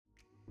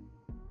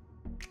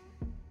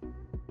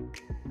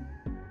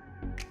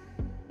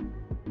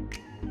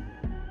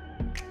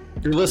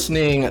You're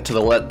listening to the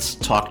Let's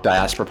Talk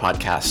Diaspora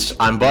podcast.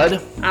 I'm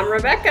Bud. I'm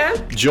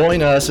Rebecca.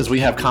 Join us as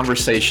we have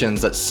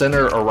conversations that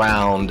center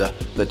around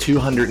the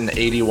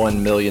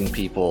 281 million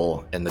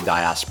people in the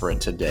diaspora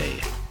today.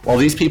 While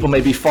these people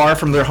may be far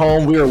from their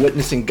home, we are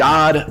witnessing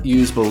God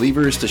use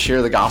believers to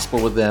share the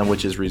gospel with them,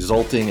 which is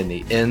resulting in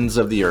the ends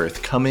of the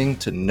earth coming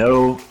to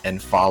know and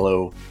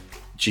follow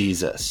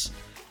Jesus.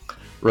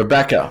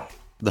 Rebecca,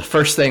 the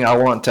first thing I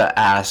want to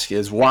ask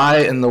is,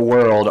 why in the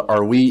world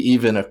are we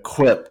even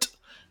equipped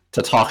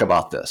to talk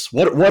about this?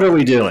 What are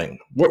we doing?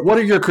 What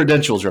are your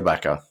credentials,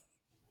 Rebecca?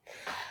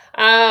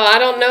 I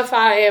don't know if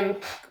I am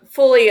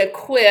fully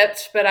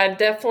equipped, but I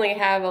definitely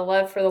have a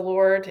love for the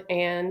Lord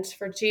and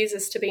for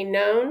Jesus to be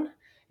known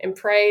and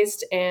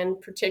praised, and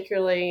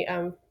particularly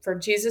for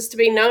Jesus to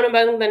be known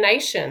among the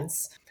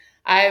nations.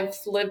 I've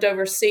lived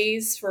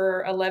overseas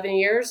for 11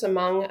 years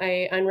among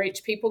an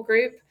unreached people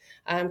group.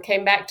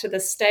 Came back to the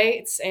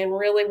States and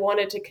really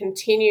wanted to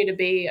continue to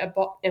be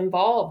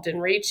involved in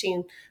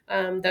reaching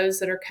those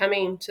that are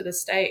coming to the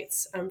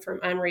States from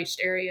unreached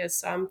areas.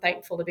 So I'm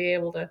thankful to be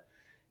able to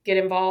get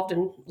involved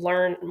and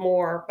learn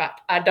more.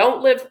 But I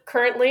don't live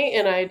currently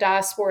in a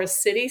diaspora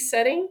city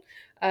setting,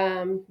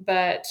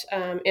 but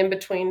in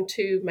between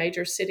two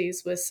major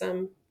cities with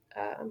some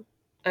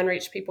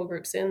unreached people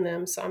groups in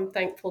them. So I'm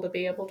thankful to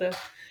be able to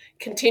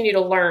continue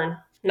to learn.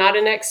 Not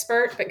an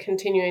expert, but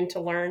continuing to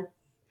learn.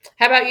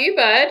 How about you,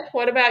 Bud?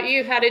 What about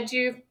you? How did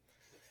you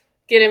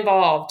get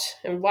involved,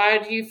 and why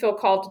do you feel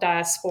called to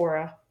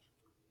diaspora?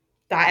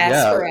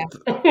 Yeah,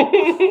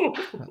 Diaspora.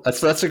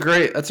 that's a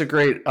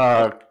great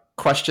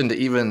question to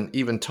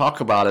even talk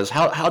about. Is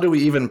how do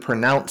we even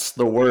pronounce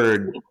the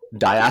word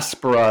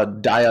diaspora,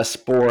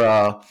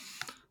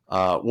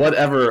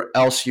 whatever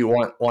else you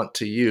want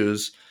to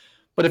use.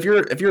 But if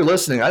you're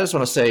listening, I just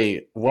want to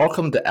say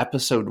welcome to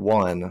episode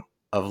 1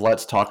 of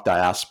Let's Talk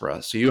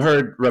Diaspora. So you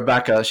heard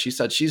Rebecca. She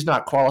said she's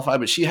not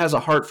qualified, but she has a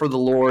heart for the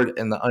Lord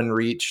and the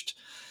unreached.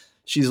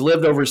 She's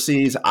lived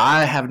overseas.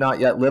 I have not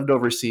yet lived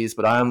overseas,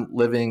 but I'm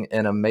living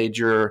in a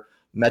major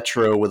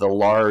metro with a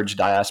large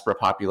diaspora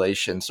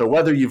population. So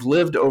whether you've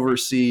lived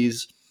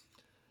overseas,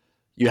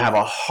 you have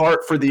a heart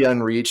for the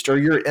unreached, or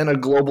you're in a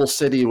global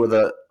city with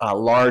a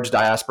large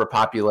diaspora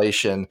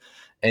population,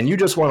 and you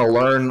just want to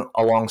learn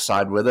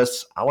alongside with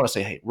us, I want to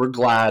say, hey, we're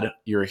glad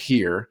you're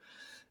here.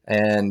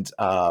 And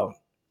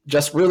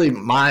just really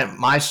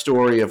my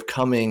story of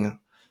coming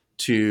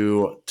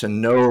to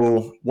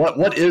know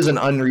what is an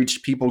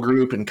unreached people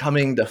group and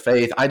coming to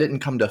faith. I didn't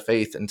come to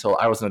faith until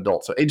I was an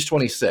adult, so age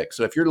 26.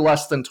 So if you're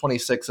less than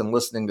 26 and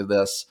listening to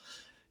this,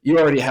 you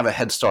already have a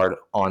head start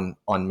on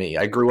me.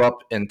 I grew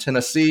up in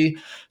Tennessee,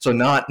 so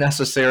not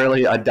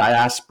necessarily a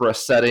diaspora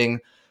setting.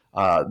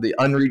 The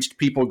unreached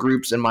people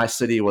groups in my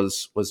city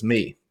was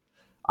me.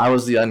 I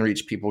was the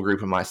unreached people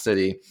group in my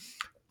city,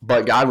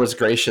 but God was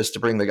gracious to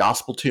bring the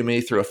gospel to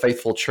me through a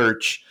faithful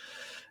church.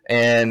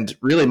 And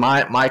really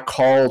my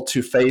call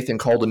to faith and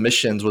call to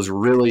missions was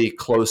really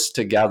close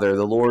together.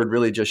 The Lord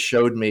really just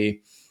showed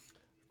me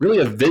really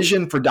a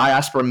vision for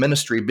diaspora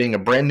ministry, being a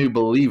brand new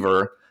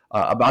believer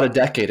about a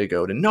decade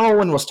ago. And no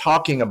one was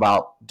talking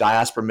about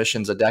diaspora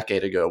missions a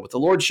decade ago, but the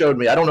Lord showed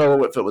me, I don't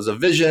know if it was a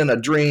vision, a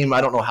dream,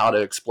 I don't know how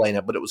to explain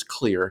it, but it was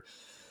clear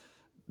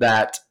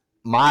that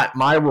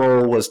my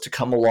role was to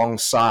come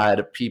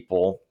alongside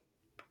people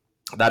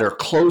that are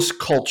close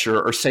culture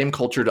or same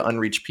culture to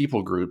unreached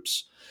people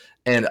groups,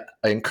 and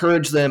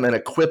encourage them and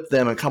equip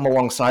them and come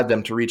alongside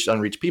them to reach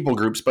unreached people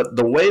groups. But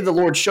the way the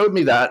Lord showed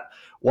me that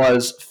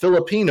was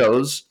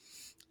Filipinos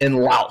in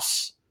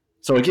Laos.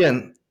 So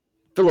again,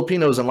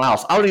 Filipinos in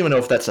Laos, I don't even know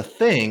if that's a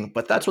thing,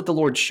 but that's what the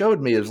Lord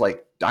showed me, is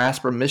like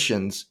diaspora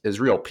missions is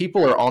real.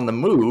 People are on the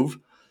move.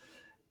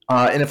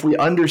 And if we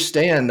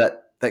understand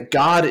that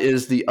God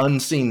is the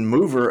unseen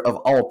mover of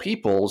all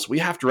peoples, we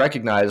have to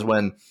recognize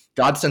when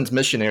God sends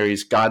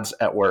missionaries, God's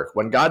at work.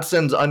 When God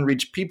sends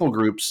unreached people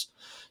groups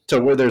to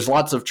where there's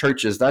lots of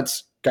churches,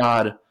 that's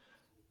God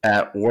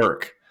at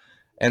work.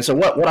 And so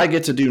what I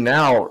get to do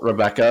now,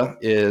 Rebecca,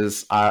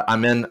 is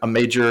I'm in a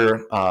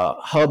major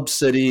hub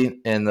city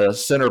in the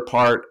center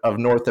part of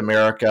North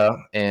America,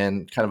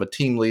 and kind of a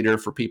team leader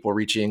for people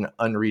reaching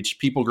unreached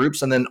people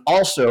groups. And then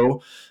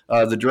also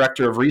the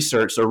director of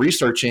research, so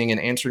researching and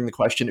answering the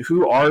question,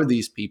 who are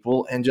these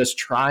people, and just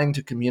trying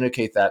to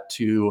communicate that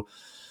to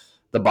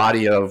the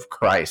body of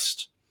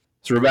Christ.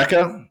 So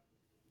Rebecca,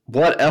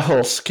 what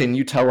else can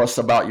you tell us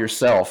about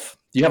yourself?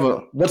 You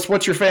have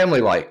what's your family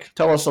like?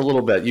 Tell us a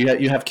little bit.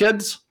 You have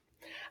kids?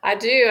 I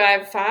do. I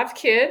have 5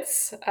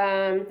 kids,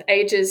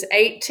 ages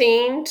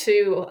 18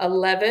 to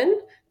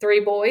 11, 3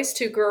 boys,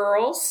 2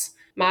 girls.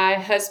 My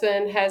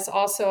husband has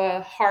also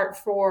a heart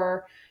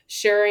for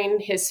sharing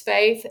his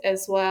faith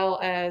as well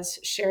as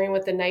sharing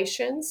with the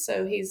nations.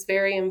 So he's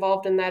very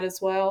involved in that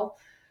as well.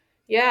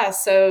 Yeah,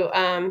 so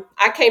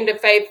I came to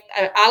faith.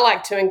 I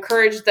like to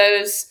encourage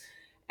those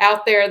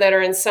out there that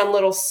are in some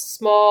little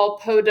small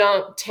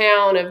podunk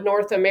town of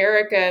North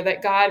America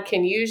that God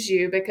can use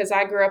you, because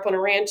I grew up on a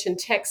ranch in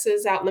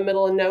Texas out in the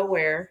middle of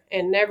nowhere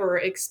and never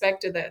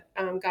expected that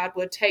God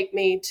would take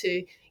me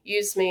to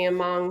use me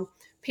among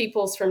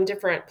peoples from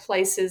different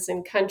places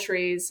and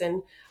countries,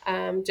 and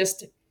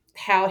just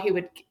how he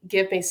would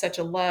give me such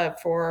a love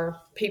for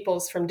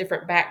peoples from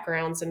different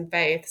backgrounds and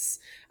faiths.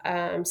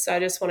 So I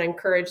just want to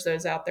encourage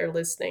those out there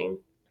listening.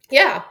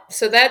 Yeah,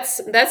 so that's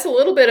a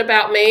little bit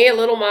about me, a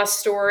little my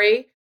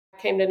story. I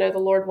came to know the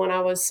Lord when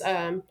I was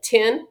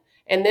 10,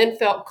 and then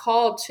felt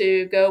called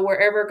to go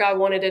wherever God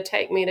wanted to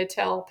take me to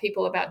tell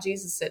people about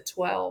Jesus at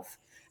 12.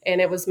 And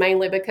it was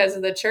mainly because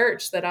of the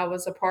church that I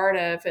was a part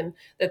of, and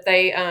that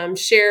they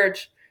shared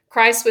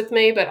Christ with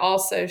me, but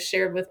also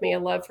shared with me a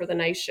love for the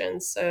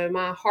nations. So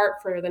my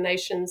heart for the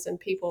nations and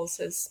peoples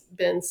has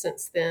been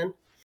since then.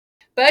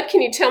 Bud,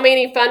 can you tell me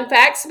any fun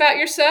facts about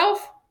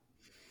yourself?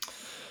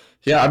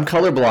 Yeah, I'm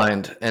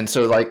colorblind, and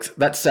so like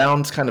that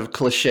sounds kind of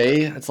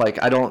cliche. It's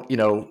like I don't,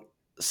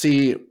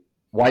 see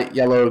white,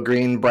 yellow,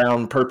 green,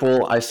 brown,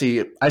 purple. I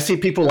see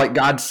people like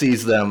God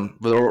sees them.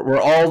 We're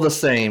all the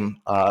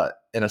same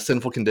in a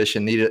sinful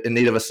condition, in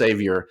need of a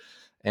savior,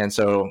 and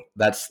so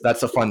that's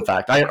a fun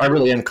fact. I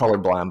really am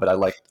colorblind, but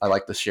I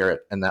like to share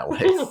it in that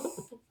way.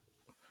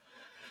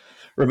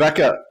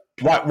 Rebecca,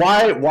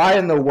 why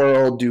in the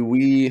world do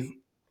we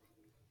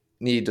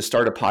need to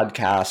start a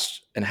podcast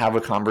and have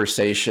a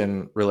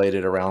conversation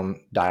related around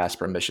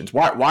diaspora missions?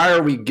 Why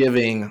are we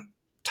giving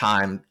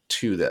time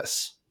to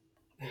this?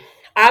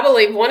 I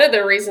believe one of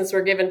the reasons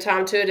we're giving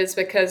time to it is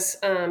because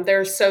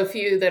there's so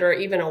few that are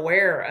even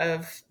aware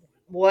of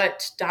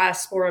what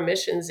diaspora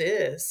missions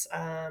is.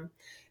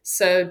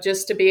 So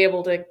just to be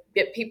able to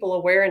get people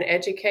aware and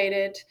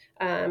educated.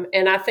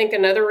 And I think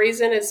another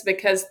reason is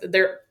because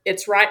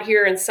it's right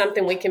here and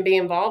something we can be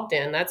involved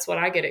in. That's what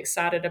I get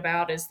excited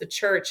about, is the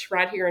church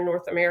right here in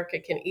North America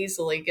can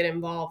easily get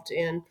involved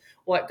in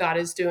what God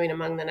is doing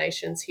among the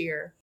nations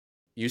here.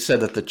 You said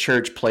that the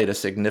church played a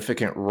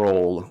significant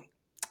role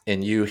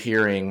in you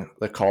hearing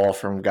the call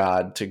from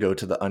God to go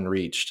to the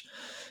unreached.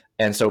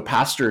 And so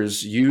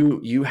pastors,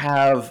 you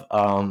have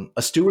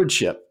a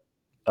stewardship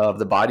of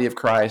the body of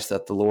Christ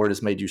that the Lord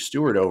has made you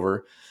steward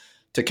over,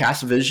 to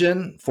cast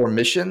vision for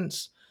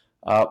missions.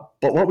 But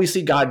what we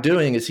see God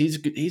doing is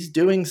he's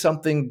doing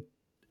something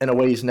in a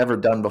way he's never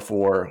done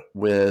before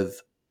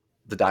with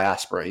the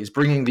diaspora. He's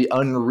bringing the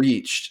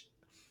unreached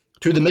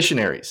to the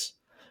missionaries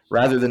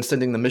rather than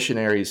sending the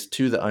missionaries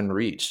to the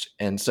unreached.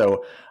 And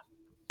so,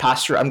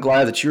 Pastor, I'm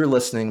glad that you're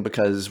listening,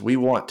 because we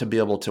want to be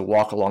able to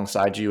walk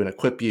alongside you and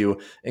equip you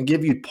and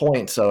give you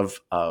points of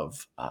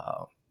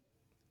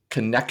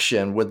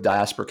connection with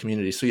diaspora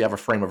community, so you have a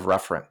frame of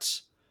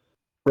reference.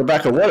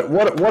 Rebecca,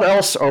 what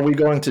else are we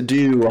going to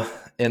do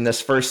in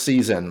this first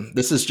season?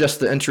 This is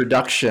just the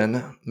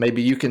introduction.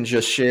 Maybe you can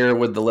just share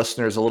with the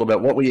listeners a little bit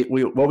what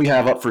we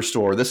have up for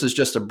store. This is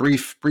just a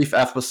brief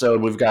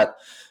episode. We've got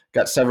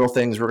several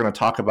things we're going to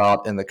talk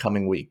about in the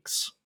coming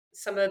weeks.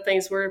 Some of the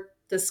things we're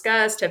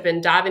discussed have been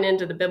diving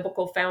into the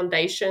biblical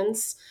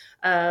foundations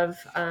of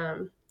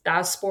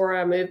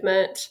diaspora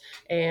movement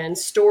and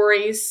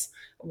stories.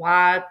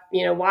 Why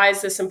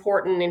is this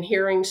important, and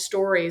hearing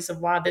stories of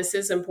why this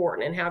is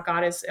important and how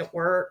God is at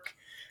work,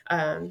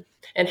 and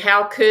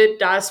how could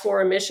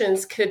diaspora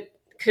missions, could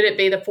it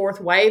be the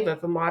fourth wave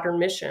of modern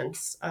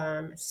missions,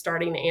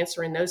 starting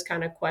answering those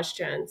kind of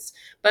questions.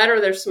 But are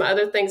there some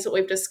other things that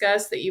we've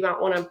discussed that you might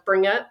want to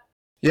bring up?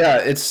 Yeah,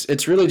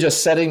 it's really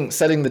just setting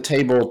the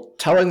table,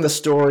 telling the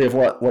story of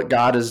what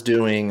God is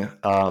doing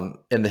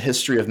in the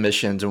history of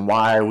missions, and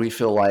why we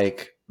feel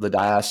like the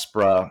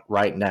diaspora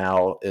right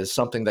now is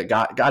something that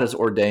God has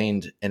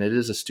ordained, and it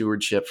is a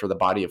stewardship for the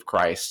body of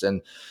Christ.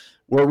 And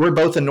we're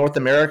both in North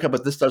America,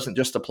 but this doesn't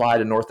just apply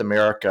to North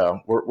America.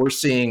 We're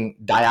seeing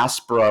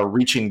diaspora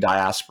reaching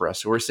diaspora.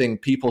 So we're seeing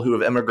people who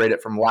have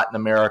immigrated from Latin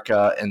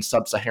America and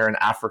sub-Saharan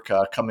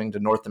Africa coming to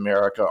North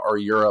America or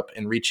Europe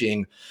and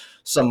reaching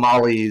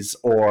Somalis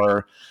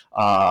or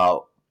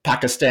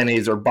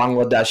Pakistanis or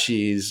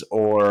Bangladeshis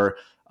or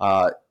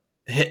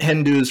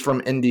Hindus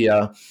from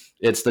India.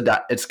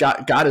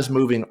 God is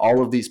moving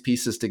all of these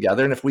pieces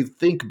together. And if we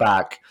think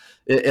back,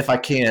 if I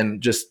can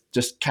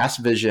just cast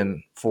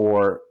vision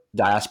for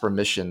diaspora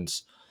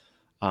missions,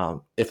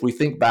 if we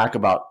think back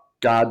about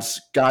God's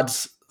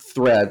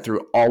thread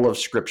through all of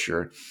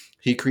Scripture,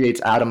 He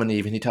creates Adam and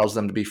Eve, and He tells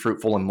them to be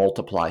fruitful and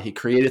multiply. He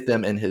created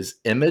them in His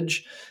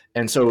image,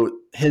 and so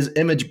His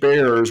image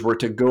bearers were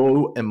to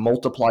go and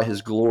multiply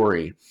His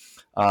glory.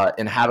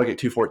 In Habakkuk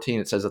 2:14,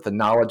 it says that the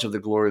knowledge of the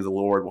glory of the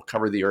Lord will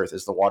cover the earth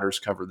as the waters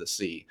cover the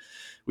sea.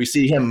 We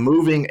see Him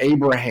moving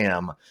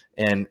Abraham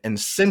and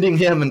sending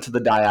him into the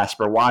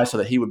diaspora. Why? So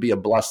that he would be a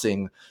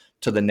blessing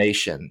to the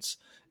nations.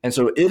 And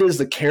so it is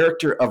the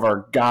character of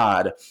our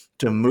God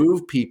to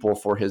move people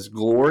for His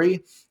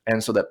glory,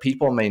 and so that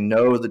people may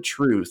know the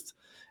truth.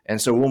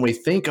 And so when we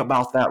think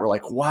about that, we're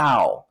like,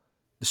 wow,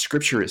 the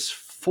Scripture is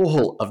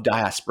full of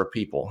diaspora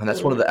people. And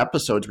that's one of the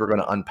episodes we're going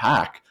to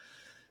unpack.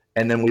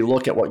 And then we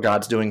look at what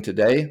God's doing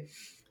today.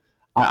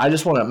 I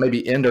just want to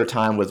maybe end our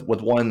time with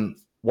one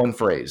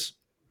phrase.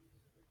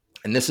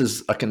 And this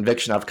is a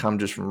conviction I've come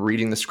just from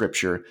reading the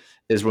Scripture,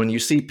 is when you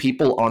see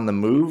people on the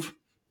move,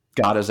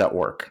 God is at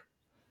work.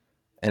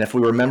 And if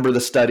we remember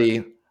the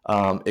study,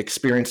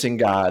 Experiencing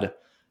God,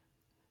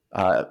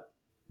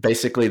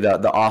 Basically,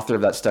 the author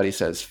of that study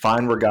says,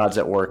 find where God's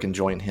at work and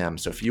join him.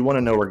 So if you want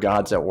to know where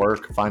God's at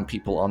work, find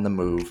people on the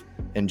move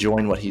and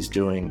join what he's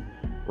doing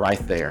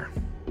right there.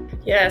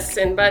 Yes,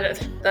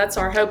 but that's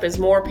our hope, is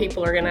more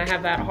people are going to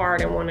have that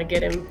heart and want to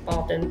get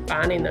involved in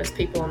finding those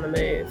people on the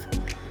move.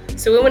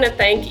 So we want to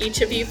thank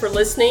each of you for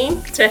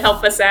listening. To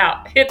help us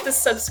out, hit the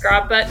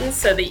subscribe button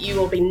so that you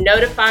will be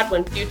notified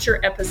when future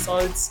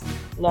episodes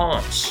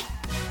launch.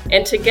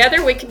 And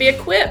together we can be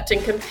equipped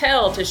and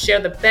compelled to share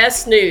the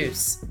best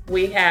news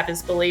we have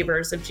as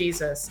believers of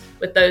Jesus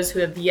with those who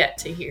have yet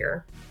to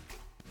hear.